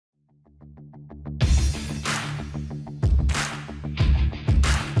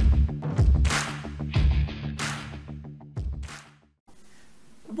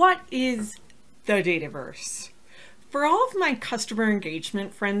What is the Dataverse? For all of my customer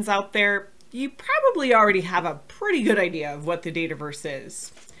engagement friends out there, you probably already have a pretty good idea of what the Dataverse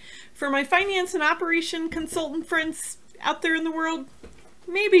is. For my finance and operation consultant friends out there in the world,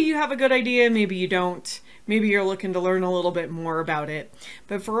 maybe you have a good idea, maybe you don't. Maybe you're looking to learn a little bit more about it.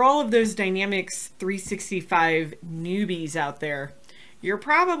 But for all of those Dynamics 365 newbies out there, you're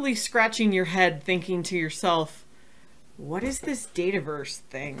probably scratching your head thinking to yourself, what is this Dataverse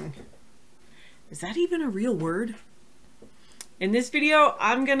thing? Is that even a real word? In this video,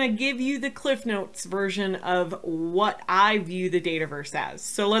 I'm gonna give you the Cliff Notes version of what I view the Dataverse as.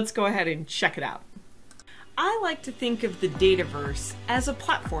 So let's go ahead and check it out. I like to think of the Dataverse as a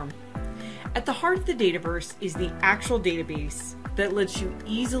platform. At the heart of the Dataverse is the actual database that lets you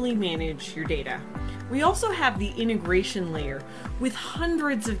easily manage your data. We also have the integration layer with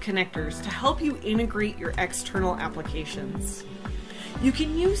hundreds of connectors to help you integrate your external applications. You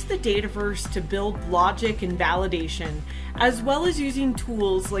can use the Dataverse to build logic and validation, as well as using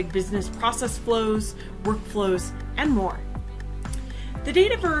tools like business process flows, workflows, and more. The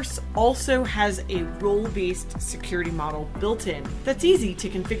Dataverse also has a role-based security model built in that's easy to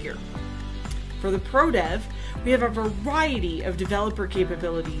configure. For the Pro Dev, we have a variety of developer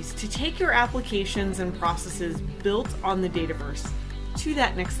capabilities to take your applications and processes built on the Dataverse to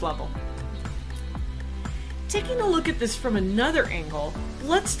that next level. Taking a look at this from another angle,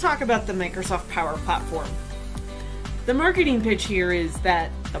 let's talk about the Microsoft Power Platform. The marketing pitch here is that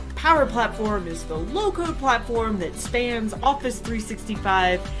the Power Platform is the low-code platform that spans Office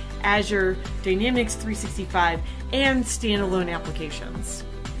 365, Azure, Dynamics 365, and standalone applications.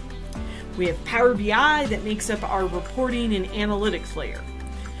 We have Power BI that makes up our reporting and analytics layer.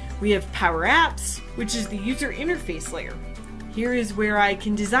 We have Power Apps, which is the user interface layer. Here is where I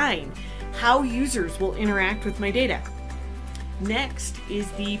can design how users will interact with my data. Next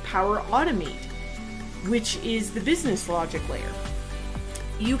is the Power Automate, which is the business logic layer.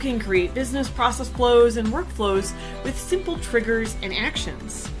 You can create business process flows and workflows with simple triggers and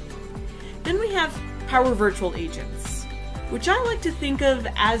actions. Then we have Power Virtual Agents, which I like to think of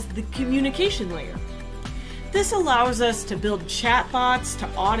as the communication layer. This allows us to build chatbots to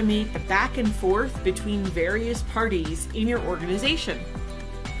automate the back and forth between various parties in your organization.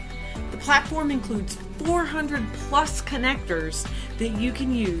 The platform includes 400 plus connectors that you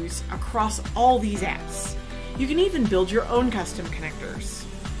can use across all these apps. You can even build your own custom connectors.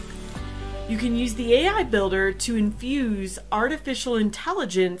 You can use the AI Builder to infuse artificial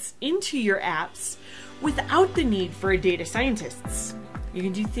intelligence into your apps without the need for a data scientist. You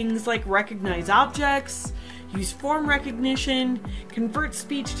can do things like recognize objects, use form recognition, convert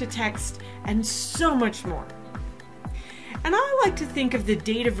speech to text, and so much more. And I like to think of the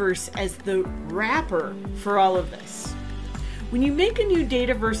Dataverse as the wrapper for all of this. When you make a new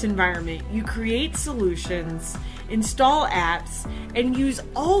Dataverse environment, you create solutions, install apps, and use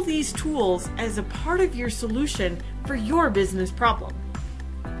all these tools as a part of your solution for your business problem.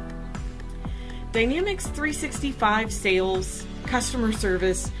 Dynamics 365 sales, customer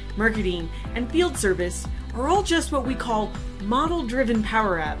service, marketing, and field service are all just what we call model-driven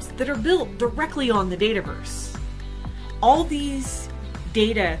Power Apps that are built directly on the Dataverse. All these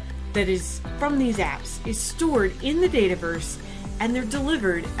data that is from these apps is stored in the Dataverse and they're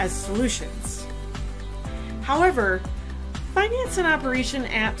delivered as solutions. However, finance and operation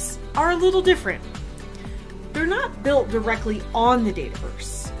apps are a little different. They're not built directly on the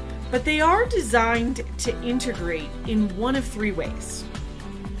Dataverse, but they are designed to integrate in one of three ways.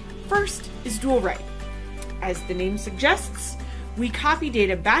 First is dual write. As the name suggests, we copy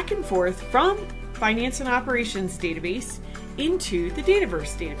data back and forth from Finance and Operations database into the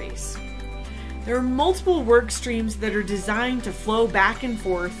Dataverse database. There are multiple work streams that are designed to flow back and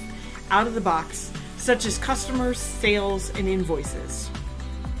forth out of the box, such as customers, sales, and invoices.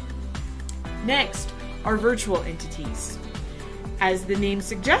 Next are virtual entities. As the name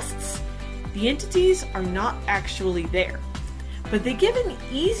suggests, the entities are not actually there, but they give an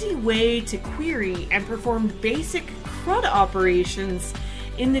easy way to query and perform basic CRUD operations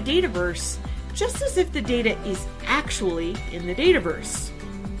in the Dataverse, just as if the data is actually in the Dataverse.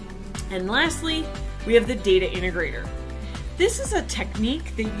 And lastly, we have the data integrator. This is a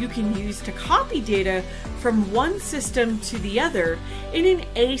technique that you can use to copy data from one system to the other in an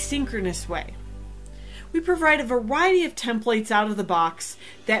asynchronous way. We provide a variety of templates out of the box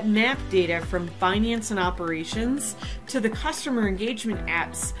that map data from finance and operations to the customer engagement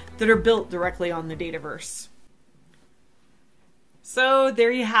apps that are built directly on the Dataverse. So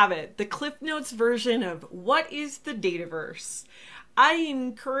there you have it, the Cliff Notes version of what is the Dataverse. I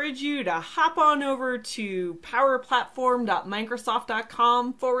encourage you to hop on over to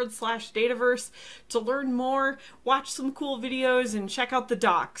powerplatform.microsoft.com/Dataverse to learn more, watch some cool videos, and check out the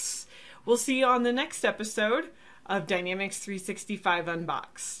docs. We'll see you on the next episode of Dynamics 365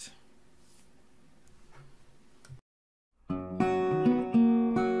 Unboxed.